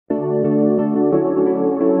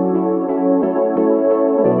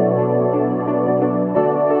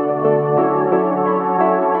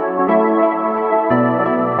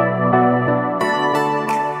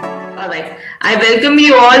I welcome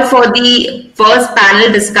you all for the first panel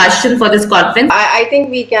discussion for this conference. I think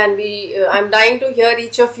we can. I'm dying to hear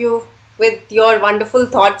each of you with your wonderful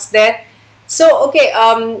thoughts there. So, okay,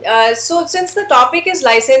 so since the topic is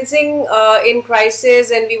licensing in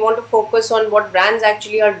crisis, and we want to focus on what brands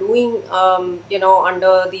actually are doing,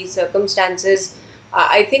 under these circumstances,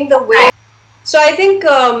 I think the way. So I think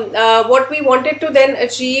what we wanted to then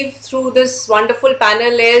achieve through this wonderful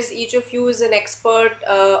panel is each of you is an expert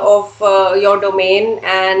of your domain,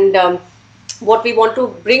 and what we want to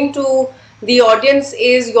bring to the audience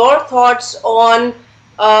is your thoughts on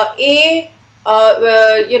in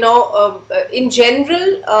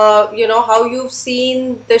general, how you've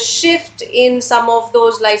seen the shift in some of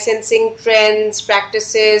those licensing trends,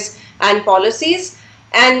 practices, and policies.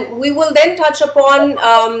 And we will then touch upon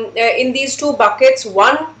in these two buckets.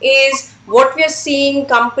 One is what we are seeing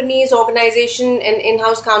companies, organization, and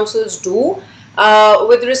in-house counsels do.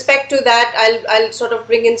 With respect to that, I'll sort of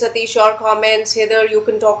bring in Satish, your comments. Heather, you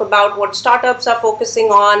can talk about what startups are focusing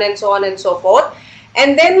on and so on and so forth.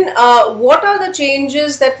 And then what are the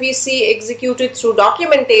changes that we see executed through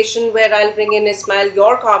documentation, where I'll bring in Ismaël,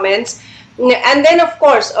 your comments. And then, of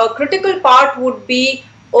course, a critical part would be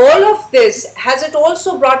all of this, has it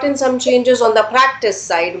also brought in some changes on the practice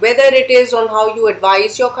side, whether it is on how you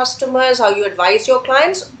advise your customers, how you advise your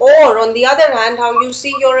clients, or on the other hand, how you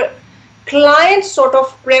see your clients sort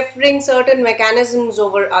of preferring certain mechanisms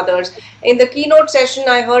over others. In the keynote session,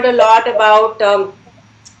 I heard a lot about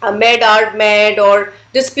med or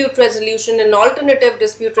dispute resolution and alternative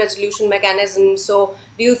dispute resolution mechanisms. So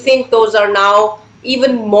do you think those are now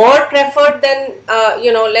even more preferred than,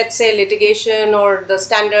 let's say litigation or the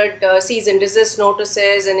standard cease and desist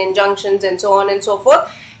notices and injunctions and so on and so forth?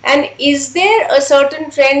 And is there a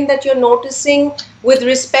certain trend that you're noticing with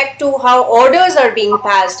respect to how orders are being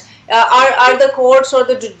passed? Are the courts or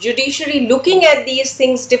the judiciary looking at these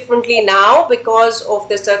things differently now because of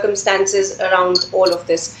the circumstances around all of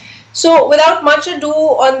this? So without much ado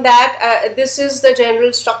on that, this is the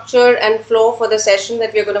general structure and flow for the session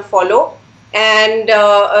that we're going to follow. And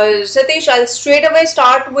Satish, I'll straight away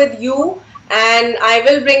start with you, and I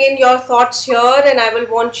will bring in your thoughts here, and I will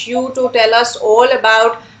want you to tell us all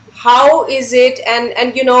about how is it,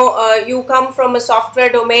 and you come from a software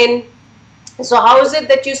domain. So how is it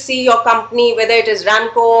that you see your company, whether it is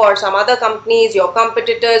Ramco or some other companies, your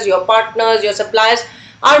competitors, your partners, your suppliers,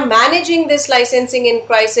 are managing this licensing in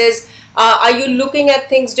crisis? Are you looking at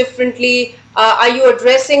things differently? Are you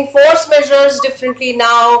addressing force measures differently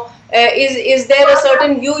now? Is there a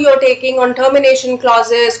certain view you're taking on termination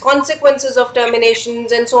clauses, consequences of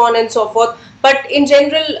terminations, and so on and so forth? But in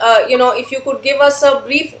general, if you could give us a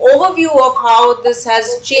brief overview of how this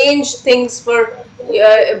has changed things for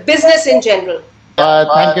business in general.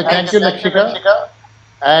 Thank you, Lakshika,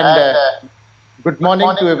 and good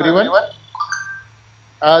morning to everyone.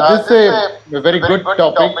 This is a very good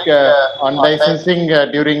topic on licensing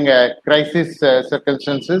during crisis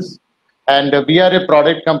circumstances. And we are a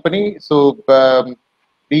product company, so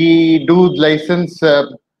we do license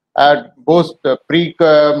both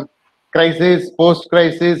pre-crisis,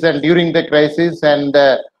 post-crisis, and during the crisis. And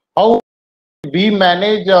how we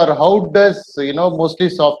manage, or how does mostly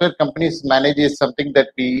software companies manage, is something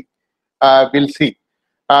that we will see.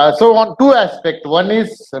 So on two aspects. One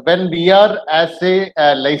is when we are as a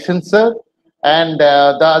licensor, and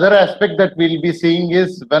the other aspect that we'll be seeing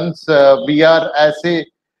is once we are as a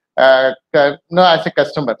as a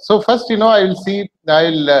customer. So first, I'll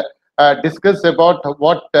discuss about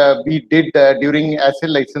what we did during as a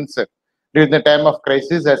licensor, during the time of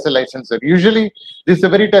crisis as a licensor. Usually, this is a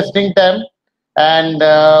very testing time, and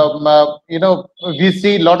we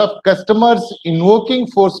see a lot of customers invoking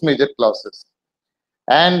force majeure clauses,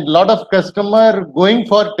 and a lot of customer going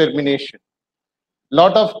for termination,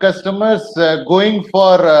 lot of customers going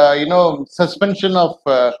for suspension of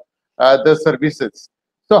the services.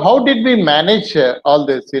 So how did we manage all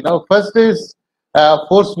this? First is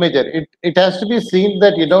force majeure. It has to be seen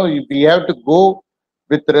that we have to go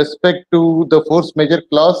with respect to the force majeure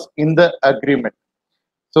clause in the agreement.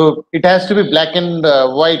 So it has to be black and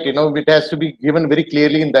white. It has to be given very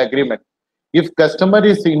clearly in the agreement. If customer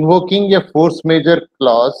is invoking a force majeure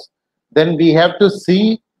clause, then we have to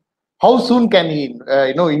see how soon can he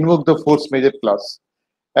invoke the force majeure clause.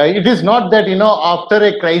 It is not that after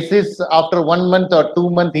a crisis, after 1 month or 2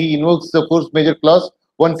 months, he invokes the force majeure clause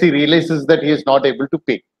once he realizes that he is not able to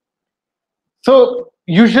pay. So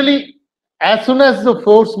usually, as soon as the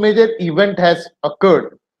force majeure event has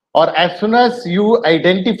occurred, or as soon as you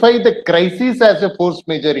identify the crisis as a force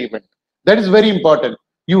majeure event, that is very important.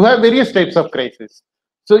 You have various types of crisis.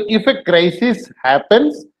 So if a crisis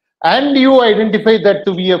happens, and you identify that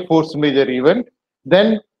to be a force majeure event,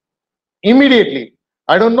 then immediately,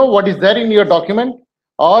 I don't know what is there in your document,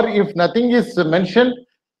 or if nothing is mentioned,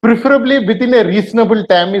 preferably within a reasonable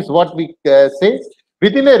time is what we say.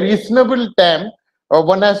 Within a reasonable time,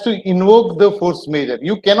 one has to invoke the force majeure.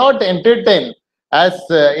 You cannot entertain as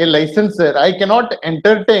a licensor. I cannot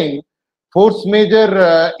entertain force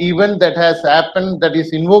majeure event that has happened, that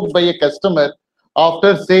is invoked by a customer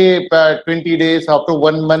after say 20 days, after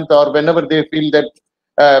 1 month, or whenever they feel that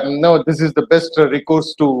no, this is the best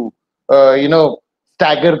recourse to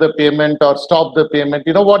stagger the payment or stop the payment,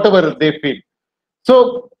 whatever they feel.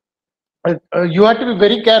 So you have to be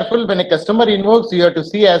very careful when a customer invokes. You have to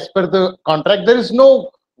see as per the contract. There is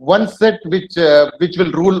no one set which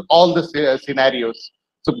will rule all the scenarios.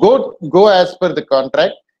 So go as per the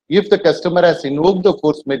contract. If the customer has invoked the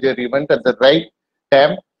force majeure event at the right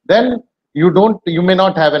time, then you may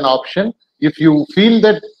not have an option. If you feel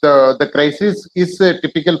that the crisis is a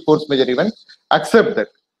typical force majeure event, accept that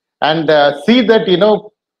and see that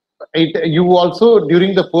you also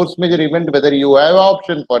during the force majeure event, whether you have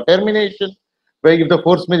option for termination, where if the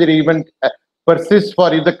force majeure event persists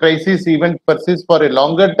for, if the crisis event persists for a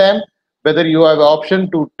longer time, whether you have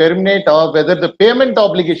option to terminate, or whether the payment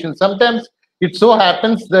obligation. Sometimes it so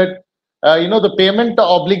happens that the payment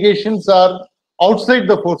obligations are outside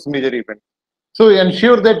the force majeure event. So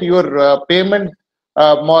ensure that your payment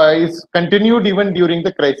is continued even during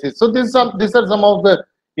the crisis. So these are some of the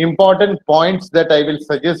important points that I will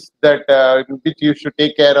suggest that which you should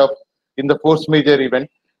take care of in the force majeure event.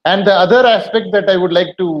 And the other aspect that I would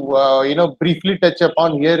like to briefly touch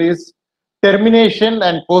upon here is termination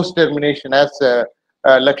and post termination, as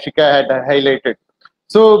Lakshika had highlighted.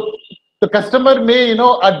 So the customer may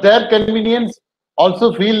at their convenience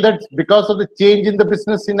also feel that because of the change in the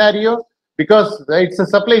business scenario, because it's a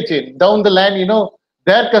supply chain down the line,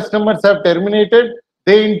 their customers have terminated,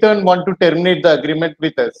 they in turn want to terminate the agreement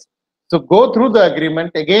with us. So go through the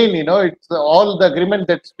agreement again. It's all the agreement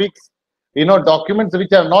that speaks, documents which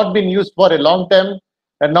have not been used for a long time,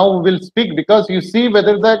 and now we will speak, because you see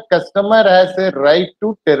whether the customer has a right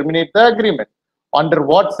to terminate the agreement, under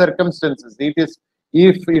what circumstances it is.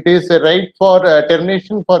 If it is a right for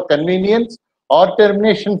termination for convenience or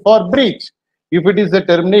termination for breach. If it is a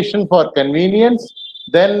termination for convenience,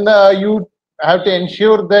 then you have to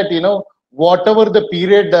ensure that whatever the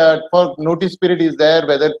period for notice period is there,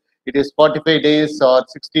 whether it is 45 days or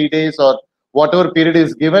 60 days or whatever period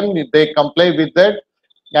is given, they comply with that.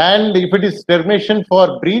 And if it is termination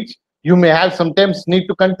for breach, you may have sometimes need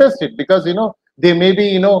to contest it, because they may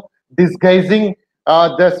be disguising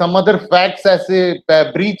some other facts as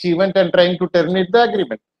a breach event and trying to terminate the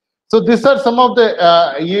agreement. So these are some of the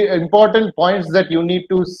important points that you need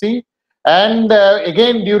to see. And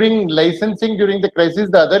again, during licensing, during the crisis,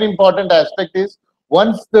 the other important aspect is,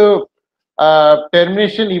 once the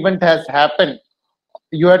termination event has happened,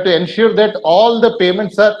 you have to ensure that all the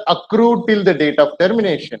payments are accrued till the date of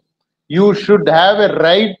termination. You should have a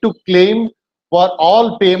right to claim for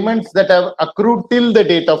all payments that have accrued till the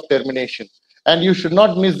date of termination. And you should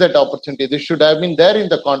not miss that opportunity. This should have been there in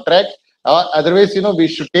the contract. Otherwise, we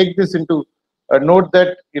should take this into note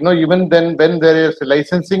that, even then when there is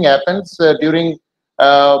licensing happens during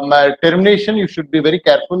termination, you should be very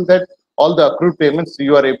careful that all the accrued payments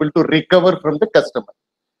you are able to recover from the customer.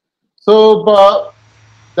 So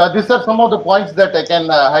these are some of the points that I can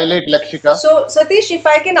highlight, Lakshika. So Satish, if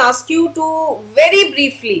I can ask you to very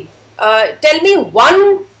briefly tell me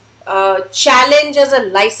one challenge as a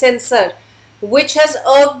licensor which has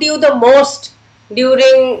irked you the most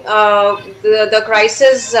during the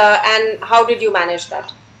crisis, and how did you manage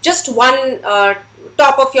that? Just one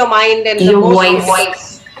top of your mind and the most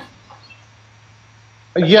voice.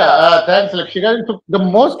 Yeah, thanks, Lakshika. So the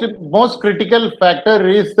most critical factor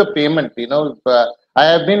is the payment. I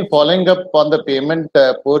have been following up on the payment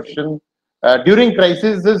portion during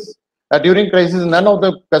crises. During crisis, none of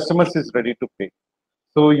the customers is ready to pay.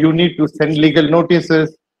 So you need to send legal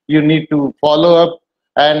notices. You need to follow up,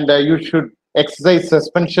 and you should exercise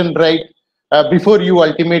suspension right before you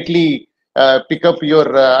ultimately pick up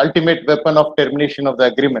your ultimate weapon of termination of the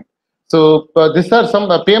agreement. So these are some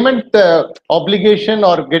payment obligation,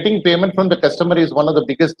 or getting payment from the customer is one of the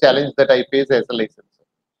biggest challenges that I face as a licensor.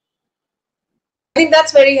 I think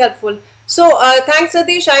that's very helpful. So thanks,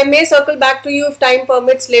 Satish. I may circle back to you if time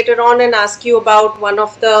permits later on and ask you about one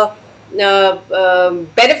of the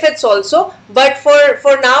benefits also. But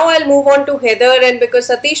for now, I'll move on to Heather. And because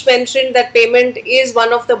Satish mentioned that payment is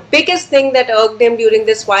one of the biggest thing that irked him during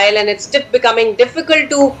this while, and it's becoming difficult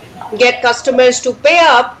to get customers to pay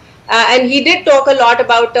up. And he did talk a lot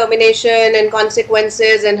about termination and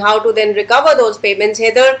consequences and how to then recover those payments.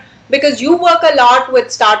 Heather, because you work a lot with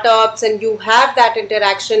startups and you have that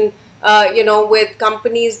interaction, with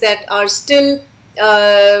companies that are still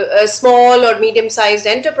small or medium-sized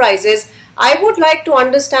enterprises, I would like to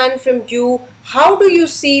understand from you, how do you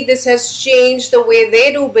see this has changed the way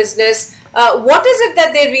they do business? What is it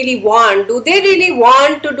that they really want? Do they really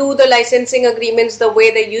want to do the licensing agreements the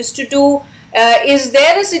way they used to do? Is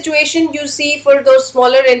there a situation you see for those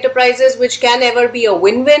smaller enterprises which can ever be a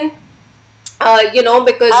win-win?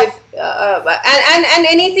 Because if and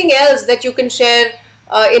anything else that you can share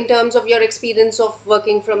in terms of your experience of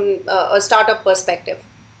working from a startup perspective.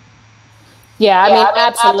 Yeah, I mean,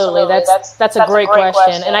 absolutely. That's a great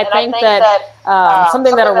question. And I think that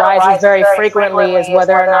something that arises very frequently is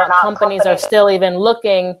whether or not companies are still even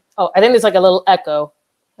looking. Oh, I think there's like a little echo.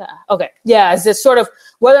 Okay. Yeah, it's just sort of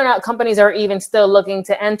whether or not companies are even still looking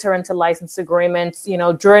to enter into license agreements,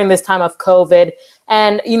 during this time of COVID.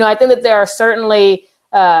 And, I think that there are certainly,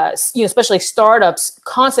 especially startups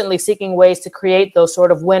constantly seeking ways to create those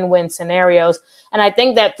sort of win-win scenarios. And I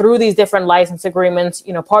think that through these different license agreements,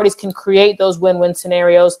 parties can create those win-win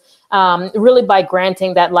scenarios really by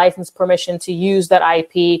granting that license permission to use that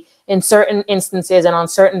IP in certain instances and on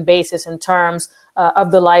certain basis and terms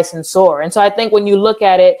of the licensor. And so I think when you look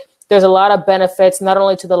at it, there's a lot of benefits, not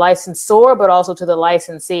only to the licensor, but also to the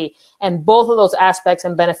licensee. And both of those aspects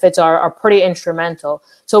and benefits are pretty instrumental.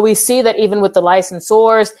 So we see that even with the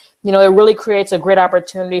licensors, it really creates a great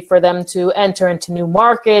opportunity for them to enter into new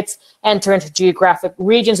markets, enter into geographic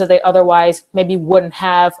regions that they otherwise maybe wouldn't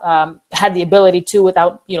have had the ability to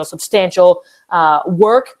without, substantial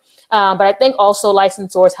work. But I think also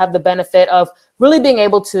licensors have the benefit of really being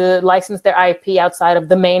able to license their IP outside of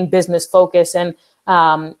the main business focus. And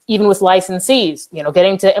even with licensees,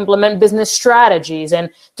 getting to implement business strategies and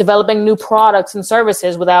developing new products and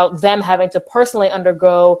services without them having to personally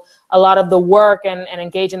undergo a lot of the work and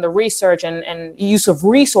engage in the research and use of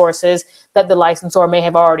resources that the licensor may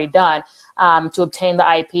have already done to obtain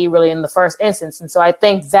the IP really in the first instance. And so I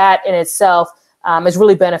think that in itself is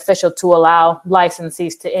really beneficial to allow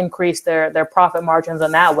licensees to increase their profit margins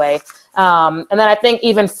in that way. And then I think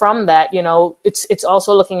even from that, it's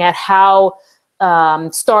also looking at how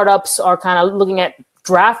startups are kind of looking at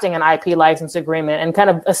drafting an IP license agreement and kind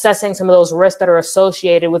of assessing some of those risks that are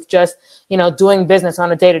associated with just, doing business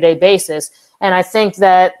on a day-to-day basis. And I think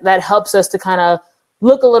that helps us to kind of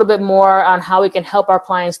look a little bit more on how we can help our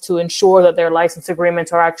clients to ensure that their license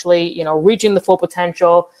agreements are actually, reaching the full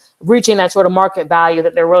potential, reaching that sort of market value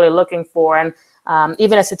that they're really looking for. And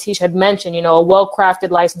even as Satish had mentioned, a well-crafted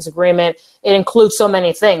license agreement, it includes so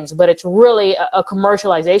many things, but it's really a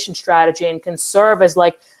commercialization strategy and can serve as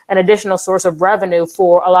like an additional source of revenue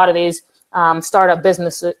for a lot of these startup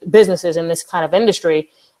businesses in this kind of industry.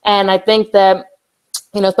 And I think that,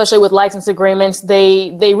 especially with license agreements,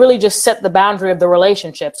 they really just set the boundary of the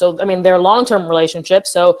relationship. So, I mean, they're long-term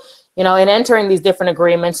relationships. So, in entering these different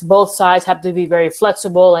agreements, both sides have to be very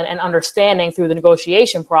flexible and understanding through the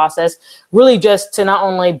negotiation process, really just to not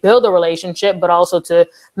only build a relationship, but also to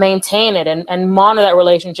maintain it and monitor that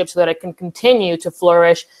relationship so that it can continue to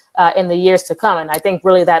flourish in the years to come. And I think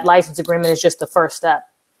really that license agreement is just the first step.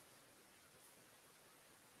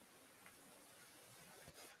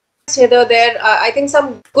 Heather, there I think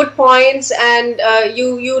some good points, and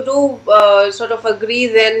you do sort of agree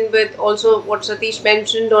then with also what Satish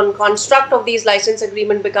mentioned on construct of these license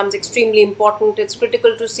agreement becomes extremely important. It's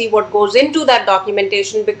critical to see what goes into that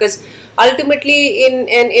documentation, because ultimately in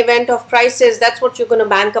an event of crisis, that's what you're going to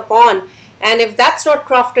bank upon. And if that's not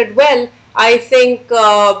crafted well, I think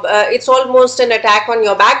it's almost an attack on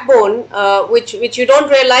your backbone, which you don't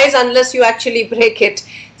realize unless you actually break it.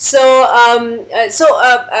 So,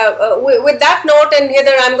 with that note, and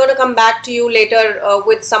Heather, I'm going to come back to you later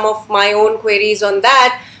with some of my own queries on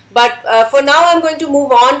that. But for now, I'm going to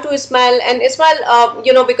move on to Ismaël. And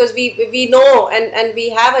Ismaël, because we know and we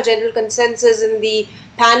have a general consensus in the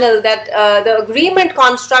panel that the agreement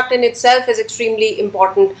construct in itself is extremely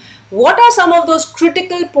important. What are some of those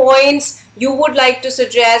critical points you would like to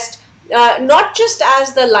suggest, not just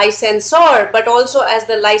as the licensor, but also as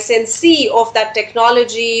the licensee of that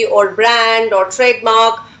technology or brand or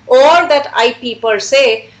trademark or that IP per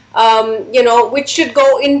se, which should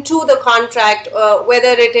go into the contract,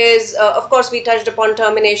 whether it is, of course, we touched upon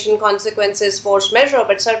termination, consequences, force majeure,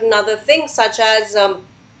 but certain other things such as,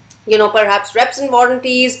 perhaps reps and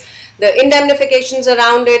warranties, the indemnifications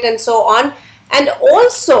around it, and so on. And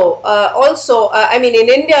also, I mean, in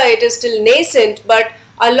India, it is still nascent, but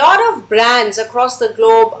a lot of brands across the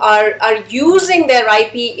globe are using their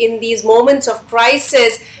IP in these moments of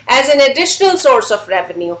crisis as an additional source of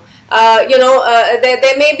revenue.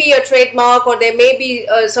 There may be a trademark, or there may be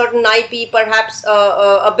a certain IP, perhaps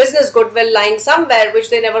a business goodwill lying somewhere which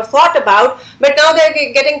they never thought about, but now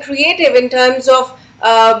they're getting creative in terms of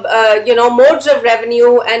modes of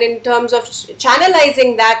revenue and in terms of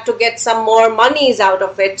channelizing that to get some more monies out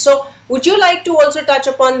of it. So would you like to also touch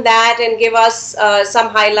upon that and give us some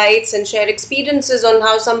highlights and share experiences on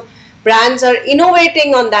how some brands are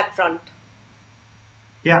innovating on that front?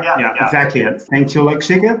 Yeah, exactly. Thank you,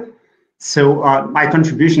 Lakshika. So my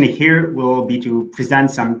contribution here will be to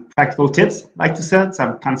present some practical tips, like to set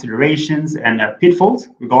some considerations and pitfalls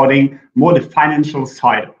regarding more the financial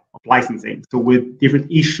side of licensing. So with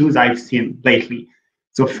different issues I've seen lately.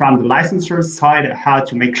 So from the licensor side, how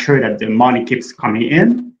to make sure that the money keeps coming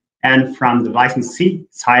in, and from the licensee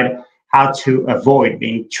side, how to avoid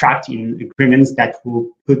being trapped in agreements that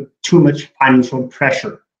will put too much financial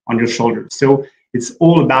pressure on your shoulders. So it's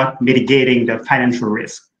all about mitigating the financial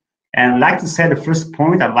risk. And I'd like to say the first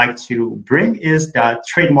point I'd like to bring is the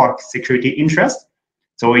trademark security interest.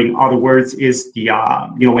 So in other words, is the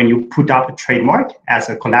when you put up a trademark as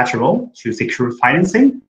a collateral to secure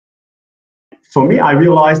financing. For me, I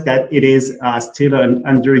realized that it is still an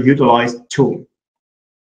underutilized tool,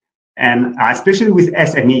 and especially with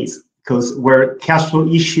SMEs, because where cash flow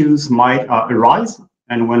issues might arise,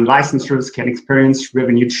 and when licensors can experience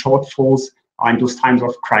revenue shortfalls in those times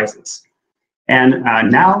of crisis. And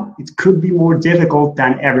now it could be more difficult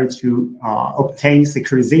than ever to obtain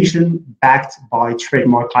securitization backed by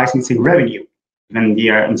trademark licensing revenue, given the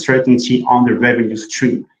uncertainty on the revenue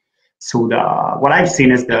stream. So what I've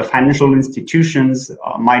seen is the financial institutions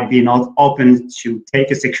might be not open to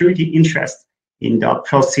take a security interest in the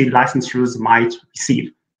proceeds licensors might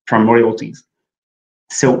receive from royalties.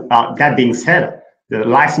 So that being said, the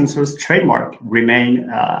licensor's trademark remain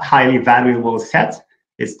a highly valuable asset.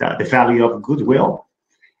 It's the value of goodwill.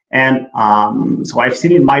 And so I've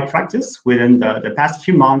seen in my practice within the past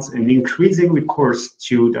few months an increasing recourse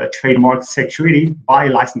to the trademark security by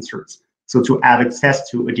licensors. So to have access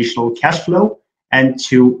to additional cash flow and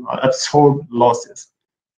to absorb losses.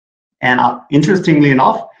 And interestingly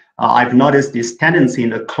enough, I've noticed this tendency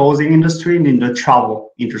in the clothing industry and in the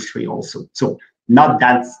travel industry also. So not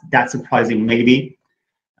that surprising maybe.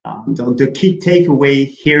 The key takeaway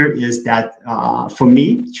here is that for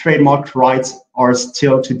me, trademark rights are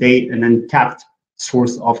still today an untapped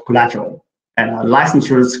source of collateral. And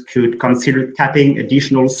licensors could consider tapping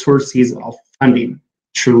additional sources of funding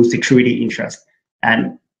through security interest.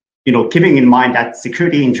 And keeping in mind that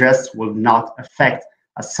security interest will not affect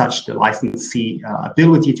as such the licensee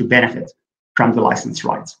ability to benefit from the license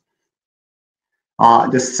rights.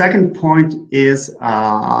 The second point is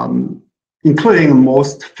including a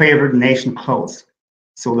most favored nation clause.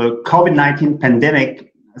 So the COVID-19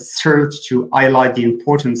 pandemic served to highlight the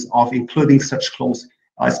importance of including such clause,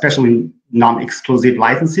 especially non-exclusive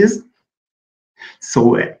licenses.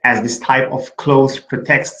 So as this type of clause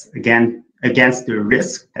protects against the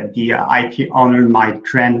risk that the IP owner might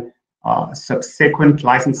grant subsequent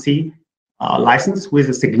licensee license with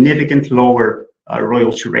a significant lower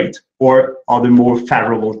royalty rate or other more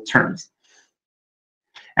favorable terms.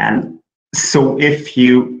 And so if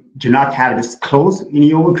you do not have this clause in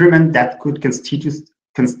your agreement, that could constitute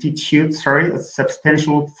a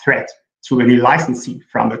substantial threat to any licensee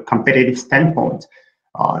from a competitive standpoint.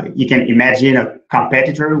 You can imagine a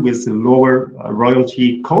competitor with lower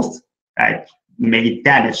royalty costs that may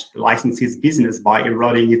damage the licensee's business by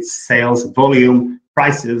eroding its sales volume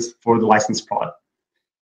prices for the licensed product.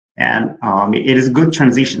 And it is a good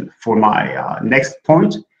transition for my next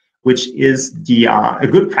point, which is a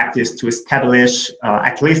good practice to establish,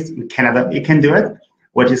 at least in Canada, you can do it,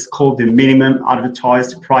 what is called the minimum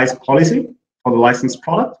advertised price policy for the licensed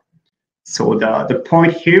product. So the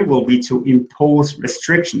point here will be to impose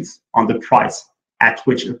restrictions on the price at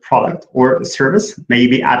which a product or a service may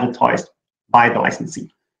be advertised by the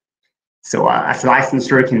licensee. So as a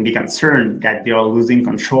licensor can be concerned that they are losing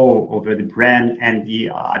control over the brand and the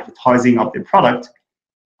advertising of the product,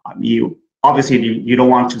 obviously you don't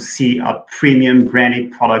want to see a premium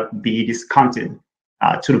branded product be discounted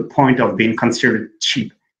to the point of being considered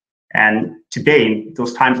cheap. And today, in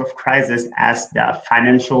those times of crisis, as the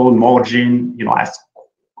financial margin,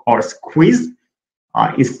 are squeezed,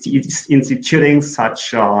 instituting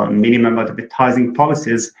such minimum advertising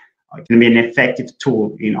policies can be an effective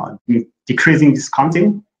tool in decreasing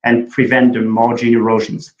discounting and prevent the margin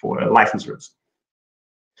erosions for licensors.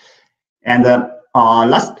 And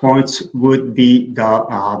Last point would be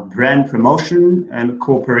the brand promotion and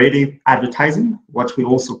cooperative advertising, what we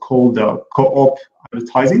also call the co-op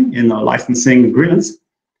advertising in licensing agreements.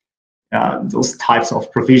 Those types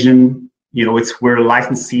of provision, it's where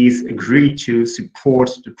licensees agree to support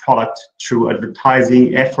the product through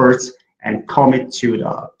advertising efforts and commit to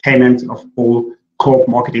the payment of all co-op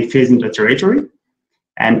marketing fees in the territory.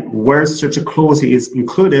 And where such a clause is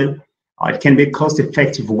included, it can be a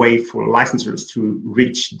cost-effective way for licensors to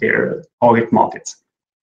reach their target markets.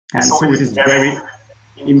 And so it is very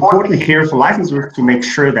important here for licensors to make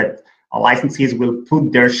sure that licensees will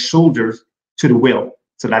put their shoulders to the wheel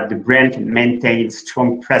so that the brand can maintain a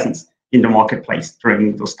strong presence in the marketplace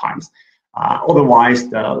during those times. Otherwise,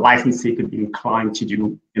 the licensee could be inclined to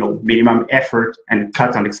do minimum effort and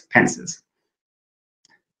cut on expenses.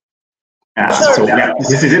 So yeah,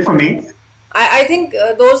 this is it for me. I think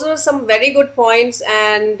those are some very good points,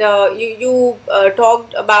 and you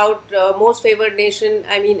talked about most favored nation.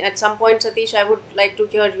 I mean, at some point, Satish, I would like to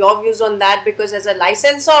hear your views on that, because as a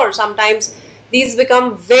licensor, sometimes these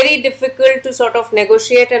become very difficult to sort of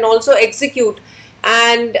negotiate and also execute.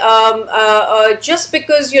 And just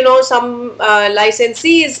because, some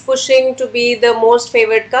licensee is pushing to be the most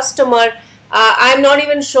favored customer, I'm not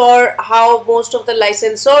even sure how most of the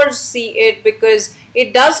licensors see it, because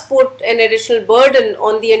it does put an additional burden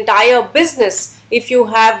on the entire business if you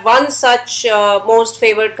have one such most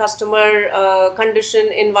favored customer condition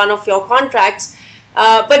in one of your contracts.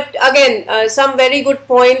 But again, some very good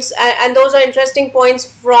points, and those are interesting points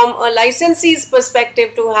from a licensee's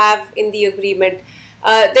perspective to have in the agreement.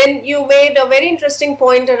 Then you made a very interesting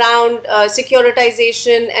point around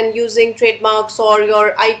securitization and using trademarks or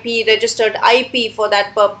your IP, registered IP for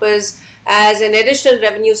that purpose as an additional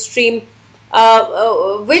revenue stream,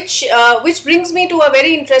 which brings me to a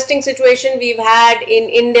very interesting situation we've had in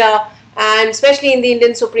India, and especially in the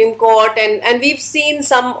Indian Supreme Court, and we've seen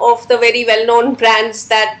some of the very well-known brands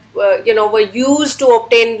that were used to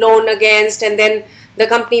obtain loan against, and then the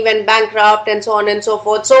company went bankrupt and so on and so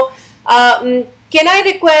forth. So can I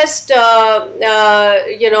request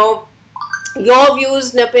your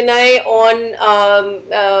views, Napinai, on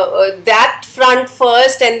that front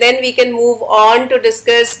first, and then we can move on to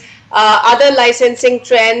discuss other licensing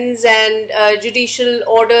trends and judicial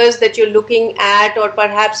orders that you're looking at or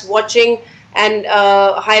perhaps watching, and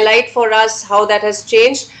highlight for us how that has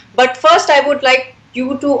changed. But first, I would like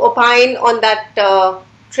you to opine on that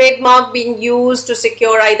trademark being used to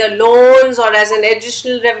secure either loans or as an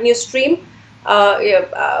additional revenue stream.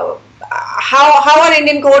 How are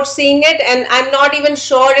Indian courts seeing it? And I'm not even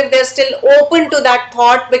sure if they're still open to that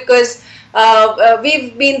thought, because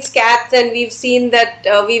we've been scathed and we've seen that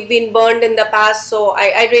we've been burned in the past. So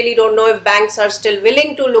I really don't know if banks are still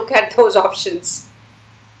willing to look at those options.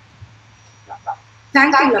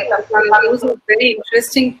 Thank you, Lakshika. Those are very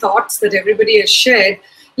interesting thoughts that everybody has shared.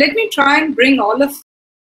 Let me try and bring all of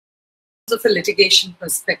a litigation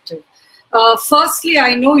perspective. Firstly,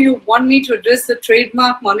 I know you want me to address the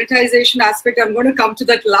trademark monetization aspect. I'm going to come to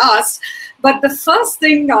that last. But the first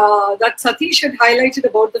thing that Satish had highlighted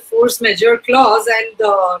about the force majeure clause and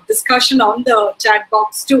the discussion on the chat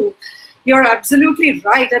box too, you're absolutely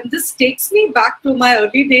right. And this takes me back to my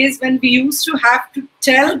early days when we used to have to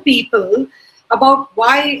tell people about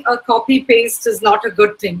why a copy paste is not a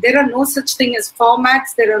good thing. There are no such thing as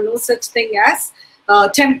formats. There are no such thing as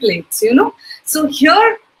templates, So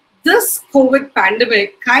here, this COVID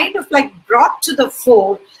pandemic kind of like brought to the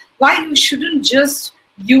fore why you shouldn't just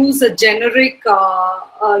use a generic,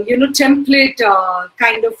 template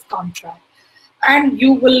kind of contract. And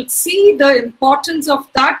you will see the importance of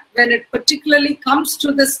that when it particularly comes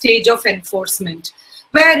to the stage of enforcement,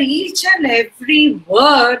 where each and every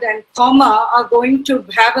word and comma are going to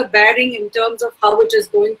have a bearing in terms of how it is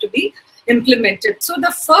going to be implemented. So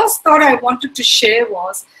the first thought I wanted to share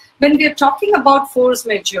was, when we are talking about force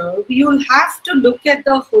majeure, you'll have to look at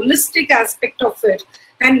the holistic aspect of it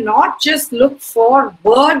and not just look for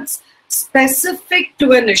words specific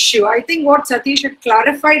to an issue. I think what Satish had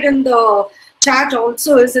clarified in the chat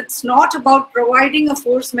also is it's not about providing a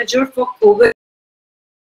force majeure for COVID.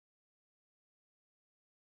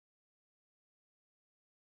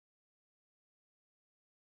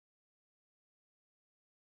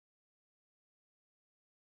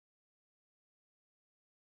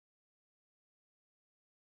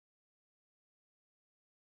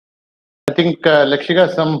 I think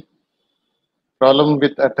Lakshika, some problem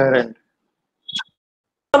with at her end.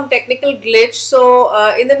 Some technical glitch. So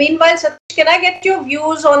in the meanwhile, Satish, can I get your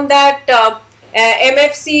views on that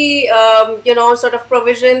MFC, sort of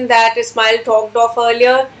provision that Ismaël talked of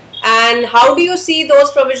earlier? And how do you see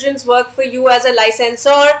those provisions work for you as a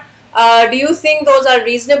licensor? Do you think those are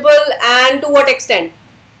reasonable, and to what extent?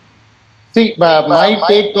 See, my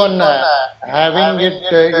take on having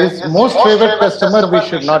it is most favored customer we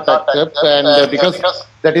should not accept, and because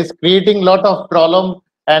that is creating lot of problem,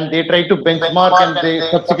 and they try to benchmark, and they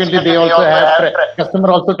subsequently they also have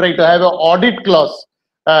customer also try to have an audit clause.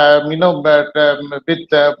 But with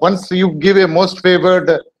once you give a most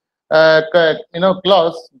favored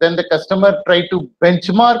clause, then the customer try to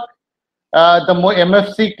benchmark the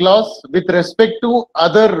MFC clause with respect to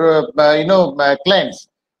other clients.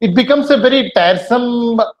 It becomes a very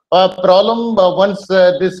tiresome problem once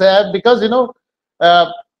this because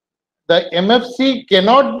the MFC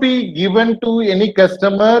cannot be given to any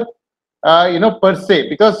customer per se,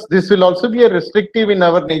 because this will also be a restrictive in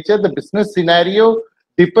our nature. The business scenario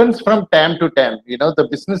depends from time to time. The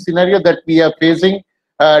business scenario that we are facing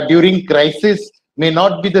during crisis may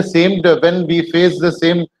not be the same when we face the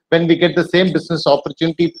same, when we get the same business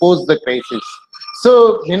opportunity post the crisis.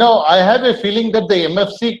 So, I have a feeling that the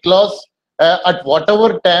MFC clause at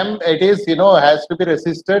whatever time it is, has to be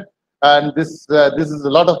resisted. And this is a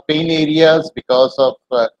lot of pain areas because of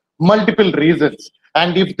multiple reasons.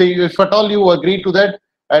 And if at all you agree to that,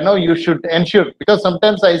 I know you should ensure, because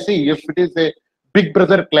sometimes I see if it is a big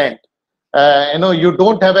brother client, you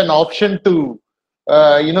don't have an option to,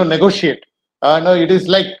 negotiate. No, it is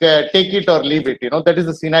like take it or leave it. That is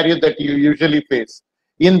the scenario that you usually face.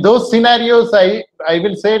 In those scenarios, I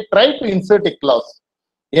will say try to insert a clause.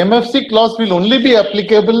 MFC clause will only be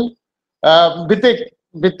applicable with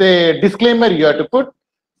a disclaimer you have to put,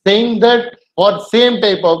 saying that for same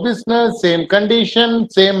type of business, same condition,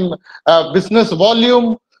 same business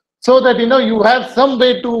volume, so that you have some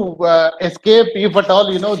way to escape if at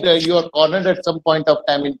all you are cornered at some point of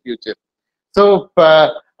time in future. So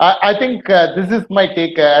I think this is my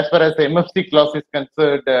take as far as the MFC clause is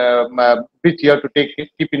concerned, which you have to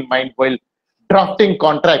keep in mind while drafting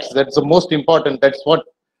contracts. That's the most important. That's what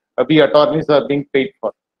we attorneys are being paid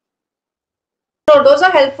for. So those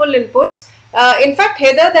are helpful inputs. In fact,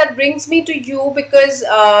 Heather, that brings me to you, because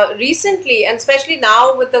recently, and especially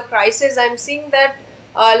now with the crisis, I'm seeing that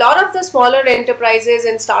a lot of the smaller enterprises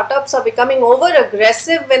and startups are becoming over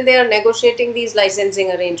aggressive when they are negotiating these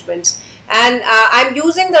licensing arrangements. And I'm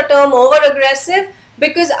using the term over aggressive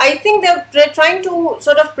because I think they're trying to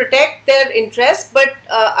sort of protect their interests. But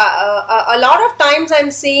a lot of times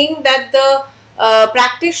I'm seeing that the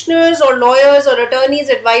practitioners or lawyers or attorneys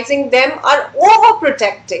advising them are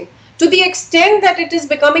overprotecting, to the extent that it is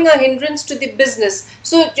becoming a hindrance to the business.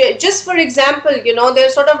 So just for example, they're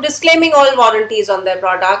sort of disclaiming all warranties on their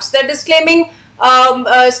products. They're disclaiming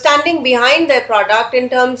standing behind their product in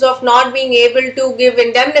terms of not being able to give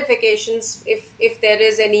indemnifications if there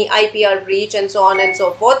is any IPR breach and so on and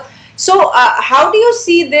so forth. So how do you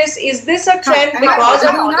see this? Is this a trend because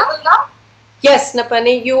of... Yes,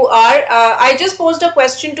 Napani, you are. I just posed a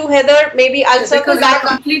question to Heather. Maybe I'll circle back.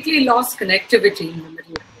 I completely lost connectivity in the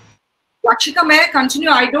middle. Lakshika, may I continue?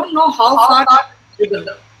 I don't know how far.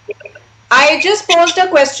 I just posed a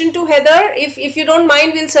question to Heather. If you don't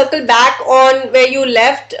mind, we'll circle back on where you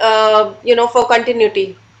left, for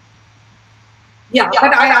continuity. Yeah,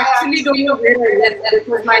 but I actually don't know where I left.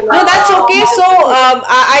 No, that's okay. So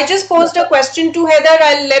I just posed a question to Heather.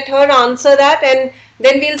 I'll let her answer that, and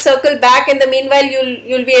then we'll circle back. In the meanwhile,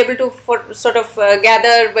 you'll be able to sort of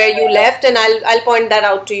gather where you left, and I'll point that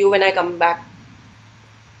out to you when I come back.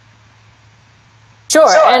 Sure,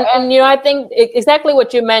 and I think exactly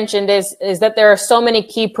what you mentioned is that there are so many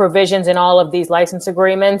key provisions in all of these license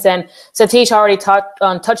agreements, and Satish already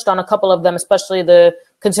touched on a couple of them, especially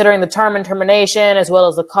considering the term and termination, as well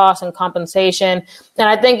as the cost and compensation. And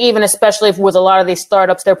I think even especially with a lot of these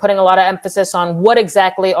startups, they're putting a lot of emphasis on what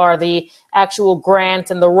exactly are the actual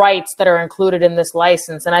grants and the rights that are included in this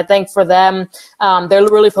license. And I think for them, they're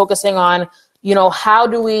really focusing on how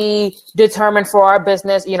do we determine for our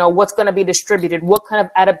business, what's going to be distributed, what kind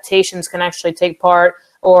of adaptations can actually take part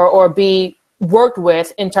or be worked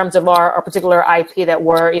with in terms of our particular IP that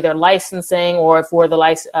we're either licensing or if we're the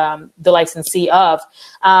licensee of,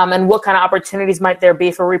 and what kind of opportunities might there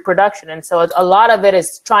be for reproduction. And so a lot of it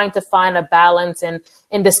is trying to find a balance in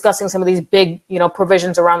discussing some of these big,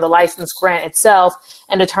 provisions around the license grant itself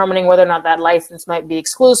and determining whether or not that license might be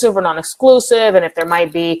exclusive or non-exclusive, and if there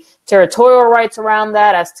might be territorial rights around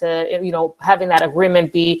that as to, having that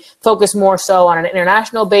agreement be focused more so on an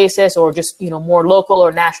international basis or just, more local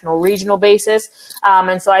or national regional basis.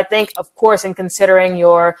 And so I think, of course, in considering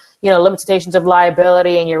your, limitations of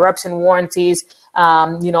liability and your reps and warranties,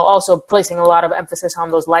 also placing a lot of emphasis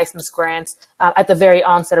on those license grants at the very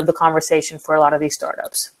onset of the conversation for a lot of these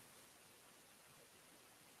startups.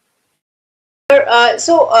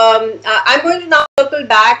 I'm going to now circle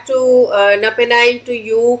back to Napinail, to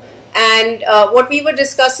you. And what we were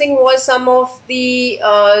discussing was some of the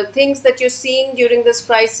things that you're seeing during this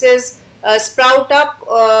crisis sprout up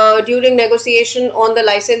during negotiation on the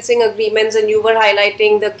licensing agreements, and you were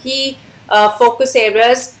highlighting the key focus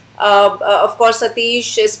areas. Of course,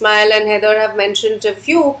 Satish, Ismaël, and Heather have mentioned a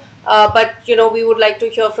few, but we would like to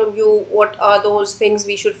hear from you what are those things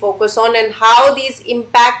we should focus on and how these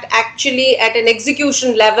impact actually at an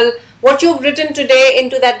execution level. What you've written today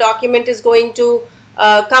into that document is going to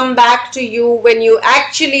come back to you when you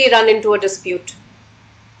actually run into a dispute.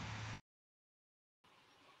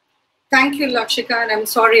 Thank you, Lakshika, and I'm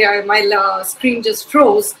sorry, my screen just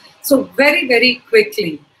froze. So very, very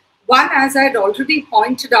quickly. One, as I had already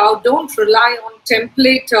pointed out, don't rely on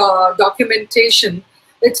template documentation.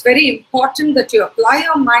 It's very important that you apply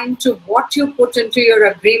your mind to what you put into your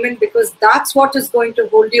agreement, because that's what is going to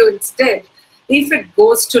hold you instead if it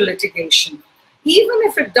goes to litigation. Even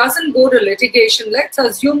if it doesn't go to litigation, let's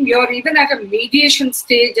assume you're even at a mediation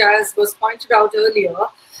stage, as was pointed out earlier,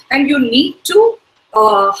 and you need to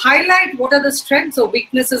highlight what are the strengths or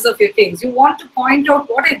weaknesses of your case. You want to point out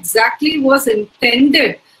what exactly was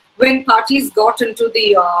intended when parties got into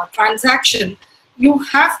the transaction. You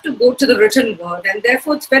have to go to the written word, and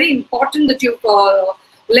therefore it's very important that you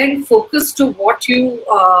lend focus to what you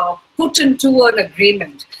put into an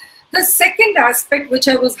agreement. The second aspect which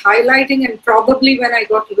I was highlighting, and probably when I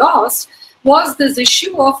got lost, was this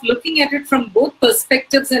issue of looking at it from both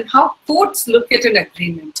perspectives and how courts look at an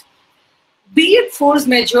agreement. Be it force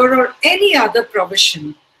majeure or any other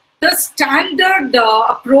provision, the standard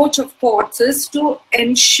approach of courts is to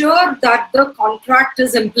ensure that the contract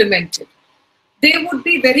is implemented. They would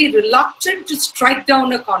be very reluctant to strike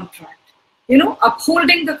down a contract.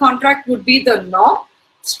 Upholding the contract would be the norm.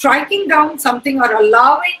 Striking down something or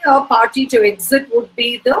allowing a party to exit would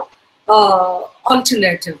be the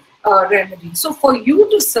alternative remedy. So for you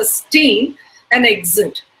to sustain an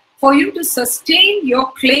exit, for you to sustain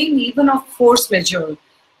your claim even of force majeure,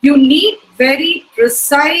 you need very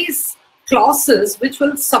precise clauses which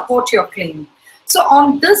will support your claim. So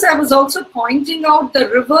on this, I was also pointing out the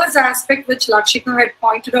reverse aspect which Lakshika had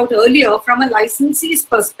pointed out earlier from a licensee's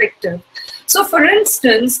perspective. So for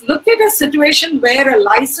instance, look at a situation where a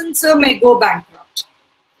licensor may go bankrupt.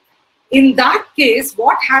 In that case,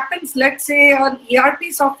 what happens, let's say an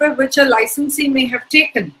ERP software which a licensee may have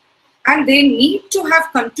taken, and they need to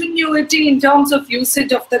have continuity in terms of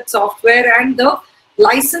usage of that software, and the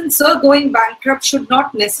licensor going bankrupt should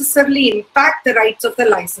not necessarily impact the rights of the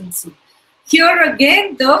licensee. Here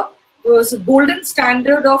again, the golden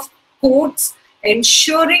standard of courts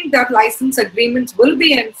ensuring that license agreements will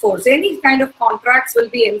be enforced, any kind of contracts will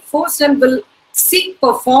be enforced and will seek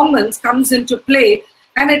performance comes into play,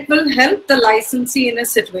 and it will help the licensee in a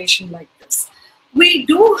situation like this. We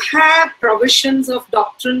do have provisions of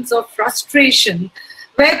doctrines of frustration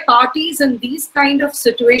where parties in these kind of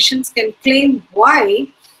situations can claim why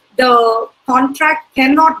the contract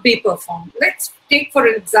cannot be performed. Let's take, for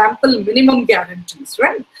example, minimum guarantees,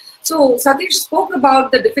 right? So Satish spoke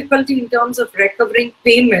about the difficulty in terms of recovering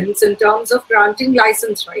payments, in terms of granting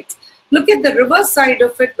license rights. Look at the reverse side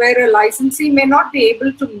of it, where a licensee may not be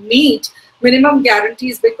able to meet minimum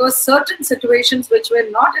guarantees because certain situations which were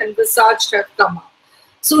not envisaged have come up.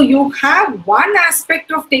 So you have one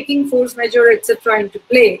aspect of taking force majeure, etc. into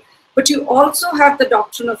play, but you also have the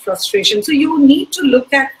doctrine of frustration. So you need to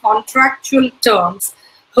look at contractual terms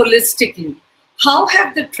holistically. How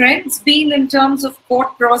have the trends been in terms of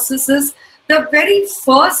court processes? The very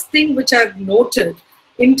first thing which I've noted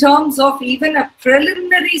in terms of even a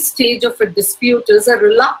preliminary stage of a dispute is a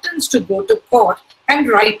reluctance to go to court, and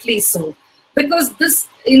rightly so. Because this,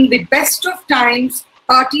 in the best of times,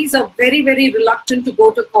 parties are very, very reluctant to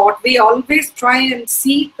go to court. We always try and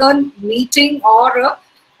seek a meeting or a,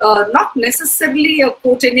 not necessarily a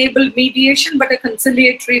court-enabled mediation, but a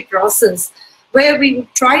conciliatory process where we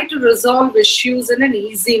would try to resolve issues in an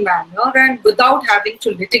easy manner and without having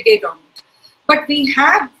to litigate on it. But we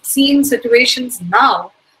have seen situations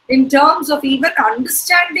now in terms of even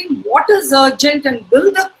understanding what is urgent, and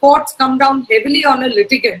will the courts come down heavily on a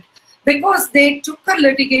litigant because they took a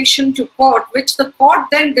litigation to court, which the court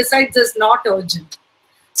then decides is not urgent.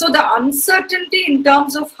 So the uncertainty in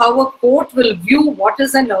terms of how a court will view what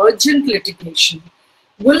is an urgent litigation.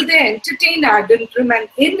 Will they entertain ad interim? And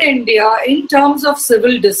in India, in terms of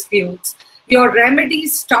civil disputes, your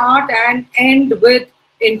remedies start and end with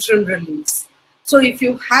interim reliefs. So if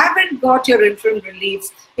you haven't got your interim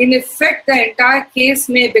reliefs, in effect, the entire case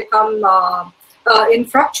may become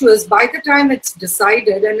infructuous by the time it's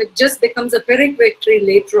decided, and it just becomes a Pyrrhic victory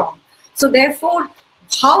later on. So therefore,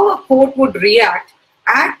 how a court would react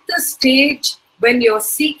at the stage when you're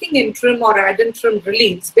seeking interim or ad interim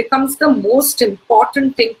reliefs becomes the most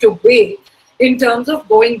important thing to weigh in terms of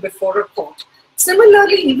going before a court.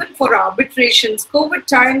 Similarly, even for arbitrations, COVID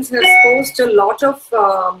times has posed a lot of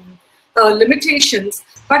limitations,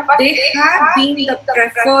 but they have been the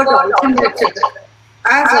preferred alternative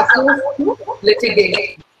as opposed to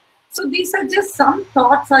litigation. So these are just some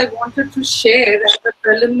thoughts I wanted to share as a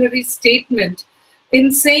preliminary statement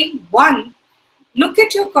in saying, one, look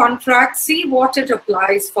at your contract, see what it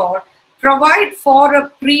applies for, provide for a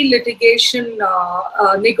pre-litigation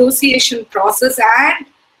negotiation process and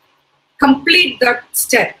complete that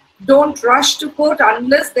step. Don't rush to court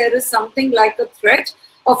unless there is something like a threat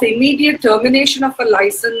of immediate termination of a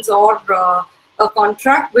license or a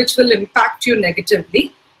contract which will impact you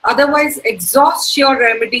negatively. Otherwise, exhaust your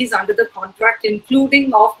remedies under the contract,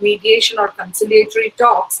 including of mediation or conciliatory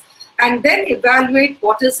talks, and then evaluate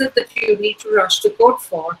what is it that you need to rush to court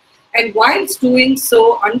for. And whilst doing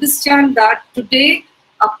so, understand that today,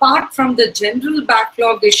 apart from the general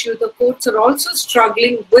backlog issue, the courts are also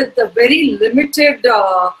struggling with the very limited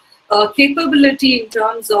capability in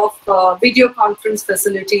terms of video conference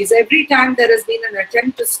facilities. Every time there has been an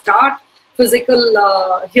attempt to start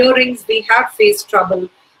physical hearings, we have faced trouble.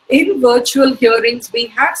 In virtual hearings, we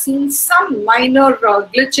have seen some minor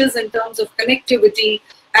glitches in terms of connectivity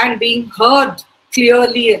and being heard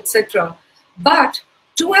clearly, etc. But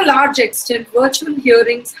to a large extent, virtual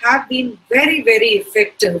hearings have been very, very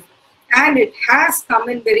effective, and it has come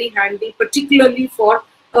in very handy, particularly for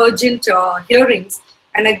urgent hearings.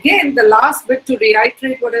 And again, the last bit to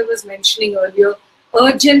reiterate what I was mentioning earlier,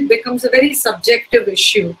 urgent becomes a very subjective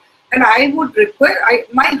issue. And I would request,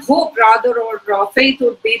 my hope rather or faith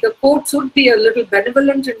would be the courts would be a little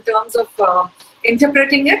benevolent in terms of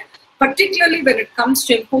interpreting it, particularly when it comes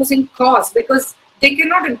to imposing cause, because they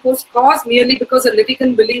cannot impose cause merely because a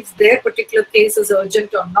litigant believes their particular case is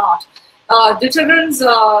urgent or not. Deterrence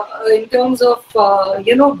in terms of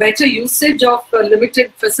better usage of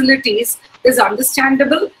limited facilities is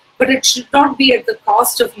understandable, but it should not be at the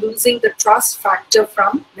cost of losing the trust factor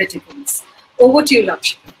from litigants. Over to you,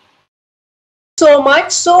 Lakshika. So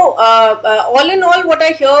much. So all in all, what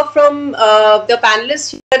I hear from the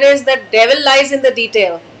panelists here is that devil lies in the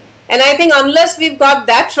detail. And I think unless we've got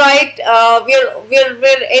that right,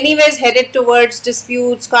 we're anyways headed towards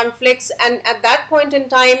disputes, conflicts, and at that point in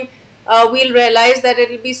time, we'll realize that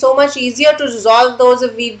it'll be so much easier to resolve those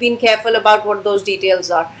if we've been careful about what those details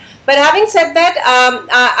are. But having said that,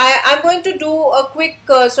 I'm going to do a quick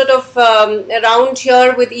round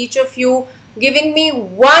here with each of you, giving me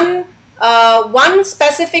one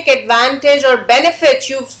specific advantage or benefit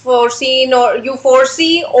you've foreseen or you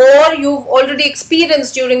foresee or you've already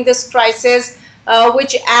experienced during this crisis,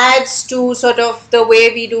 which adds to sort of the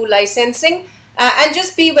way we do licensing. And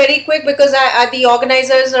just be very quick because the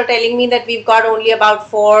organizers are telling me that we've got only about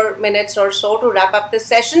 4 minutes or so to wrap up this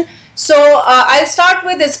session. So I'll start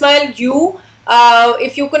with Ismaël, you.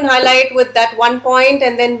 If you can highlight with that one point,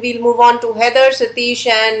 and then we'll move on to Heather, Satish,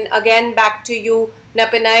 and again back to you,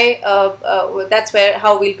 Napinai. That's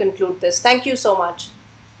how we'll conclude this. Thank you so much.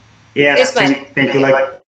 Yeah, thank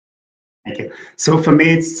you. Thank you. So for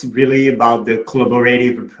me, it's really about the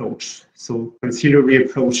collaborative approach. So conciliatory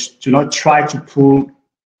approach. Do not try to pull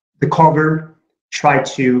the cover. Try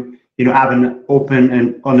to have an open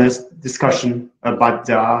and honest discussion about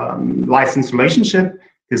the license relationship,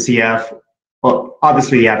 because you have. Well,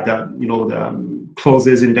 obviously you have the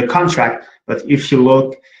clauses in the contract, but if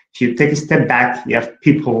you take a step back, you have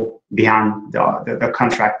people behind the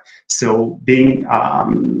contract. So being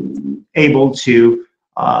able to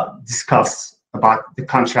discuss about the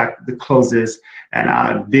contract, the clauses,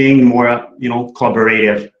 and being more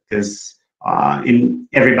collaborative, because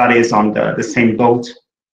everybody is on the same boat,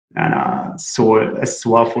 and so as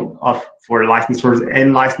well for licensors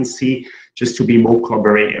and licensee, just to be more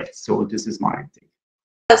collaborative. So this is my thing.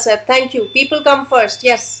 Well said. Thank you. People come first.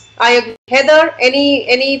 Yes, I agree. Heather,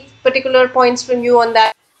 any particular points from you on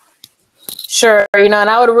that? Sure, and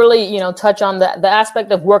I would really, touch on the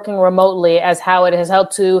aspect of working remotely as how it has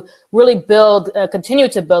helped to really continue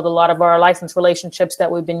to build a lot of our license relationships that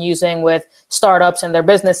we've been using with startups and their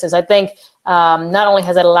businesses. I think not only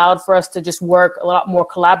has it allowed for us to just work a lot more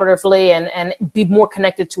collaboratively and be more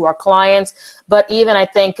connected to our clients, but even I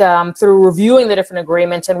think through reviewing the different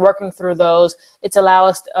agreements and working through those, it's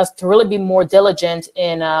allowed us to really be more diligent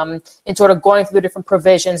in sort of going through the different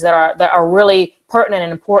provisions that are really pertinent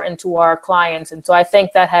and important to our clients. And so I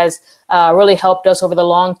think that has really helped us over the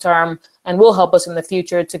long term and will help us in the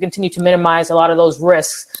future to continue to minimize a lot of those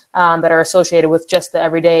risks that are associated with just the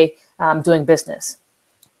everyday doing business.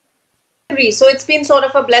 So it's been sort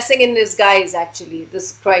of a blessing in disguise, actually,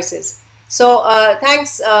 this crisis. So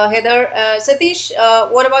thanks, Heather. Satish,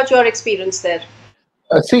 what about your experience there?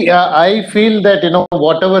 I feel that,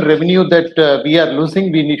 whatever revenue that we are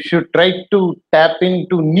losing, we should try to tap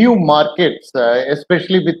into new markets,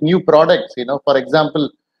 especially with new products. For example,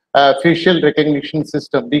 facial recognition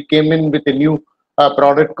system. We came in with a new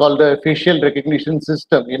product called a facial recognition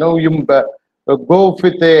system. You go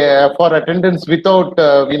with for attendance without,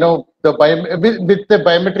 with the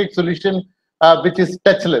biometric solution, which is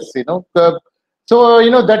touchless.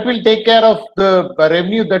 That will take care of the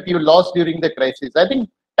revenue that you lost during the crisis. I think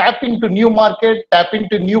tap into new market, tap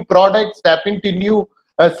into new products, tap into new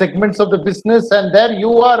segments of the business, and there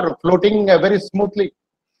you are floating very smoothly.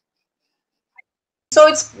 So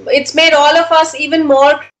it's made all of us even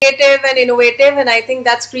more creative and innovative, and I think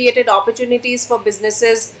that's created opportunities for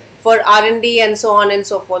businesses, for R&D, and so on and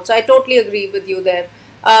so forth. So I totally agree with you there.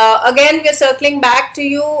 Again, we're circling back to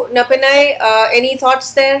you, Napinai. Any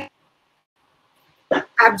thoughts there?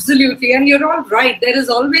 Absolutely, and you're all right. There is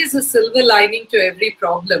always a silver lining to every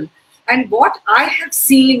problem. And what I have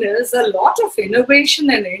seen is a lot of innovation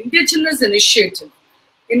and indigenous initiative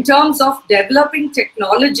in terms of developing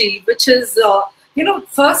technology, which is,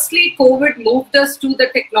 firstly, COVID moved us to the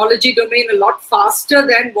technology domain a lot faster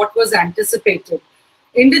than what was anticipated.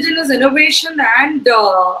 Indigenous innovation and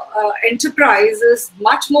enterprise is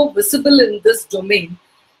much more visible in this domain.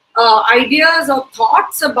 Ideas or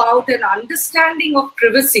thoughts about an understanding of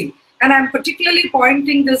privacy. And I'm particularly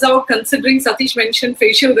pointing this out considering Satish mentioned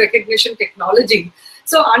facial recognition technology.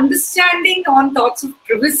 So understanding on thoughts of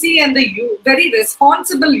privacy and the very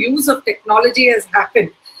responsible use of technology has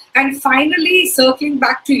happened. And finally, circling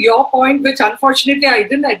back to your point, which unfortunately I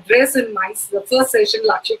didn't address in the first session,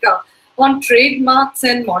 Lakshika, on trademarks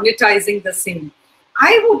and monetizing the same.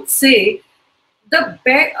 I would say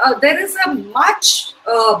there is a much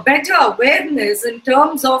better awareness in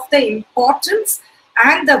terms of the importance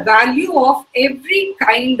and the value of every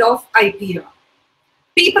kind of IPR.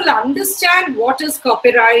 People understand what is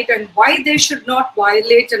copyright and why they should not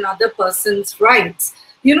violate another person's rights.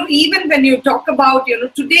 Even when you talk about,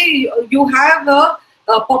 today you have a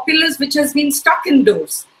populace which has been stuck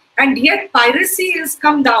indoors, and yet piracy has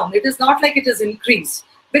come down. It is not like it has increased,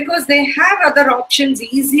 because they have other options,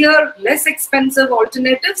 easier, less expensive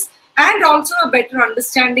alternatives, and also a better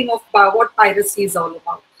understanding of what piracy is all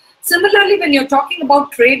about. Similarly, when you're talking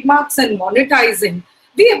about trademarks and monetizing,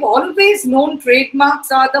 we have always known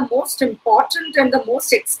trademarks are the most important and the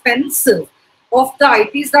most expensive of the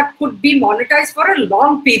IPs that could be monetized for a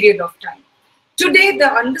long period of time. Today, the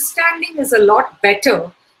understanding is a lot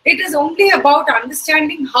better. It is only about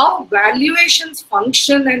understanding how valuations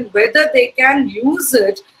function and whether they can use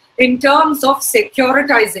it in terms of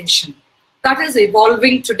securitization. That is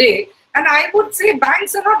evolving today. And I would say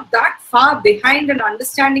banks are not that far behind in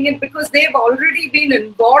understanding it, because they've already been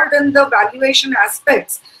involved in the valuation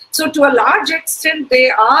aspects. So to a large extent, they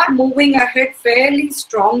are moving ahead fairly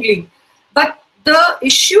strongly. But the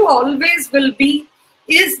issue always will be,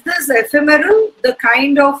 is this ephemeral, the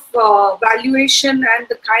kind of valuation and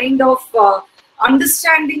the kind of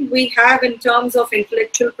understanding we have in terms of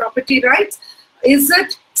intellectual property rights? Is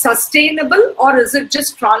it sustainable, or is it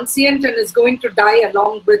just transient and is going to die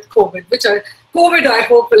along with COVID? COVID, I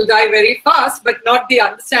hope, will die very fast, but not the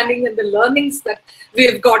understanding and the learnings that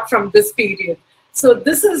we've got from this period. So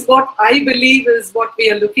this is what I believe is what we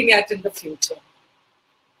are looking at in the future.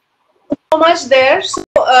 So much there. So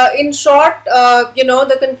in short,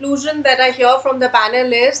 the conclusion that I hear from the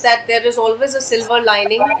panel is that there is always a silver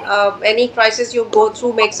lining. Any crisis you go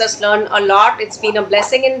through makes us learn a lot. It's been a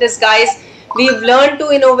blessing in disguise. We've learned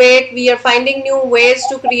to innovate. We are finding new ways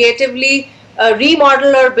to creatively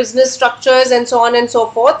remodel our business structures and so on and so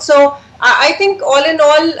forth. So I think all in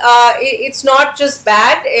all, it's not just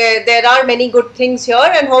bad. There are many good things here,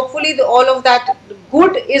 and hopefully all of that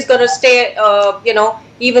good is going to stay,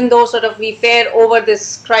 even though sort of we fare over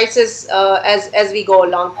this crisis as we go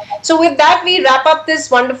along. So with that, we wrap up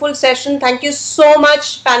this wonderful session. Thank you so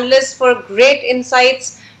much, panelists, for great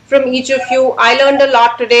insights from each of you. I learned a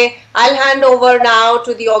lot today. I'll hand over now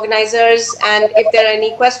to the organizers, and if there are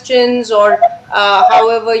any questions or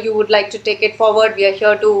however you would like to take it forward, we are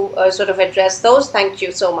here to sort of address those. Thank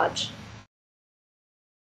you so much.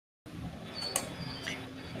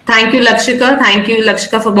 Thank you, Lakshika. Thank you,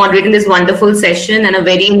 Lakshika, for moderating this wonderful session and a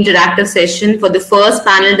very interactive session for the first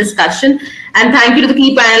panel discussion. And thank you to the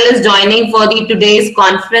key panelists joining for today's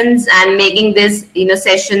conference and making this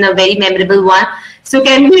session a very memorable one. So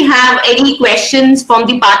can we have any questions from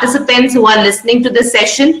the participants who are listening to this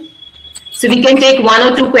session? So we can take 1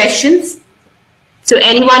 or 2 questions. So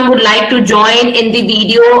anyone would like to join in the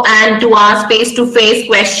video and to ask face-to-face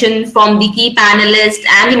questions from the key panelists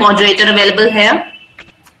and the moderator available here?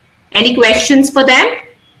 Any questions for them?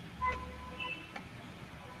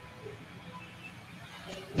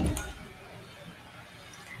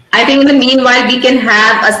 I think in the meanwhile, we can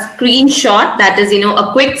have a screenshot, that is,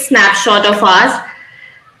 a quick snapshot of us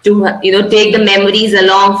to, take the memories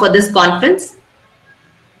along for this conference.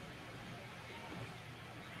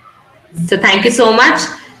 So thank you so much.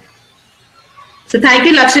 So thank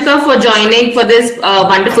you, Lakshika, for joining for this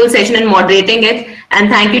wonderful session and moderating it. And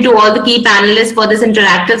thank you to all the key panelists for this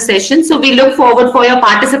interactive session. So we look forward for your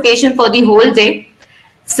participation for the whole day.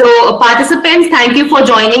 So participants, thank you for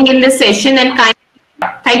joining in this session, and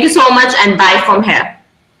thank you so much, and bye from here.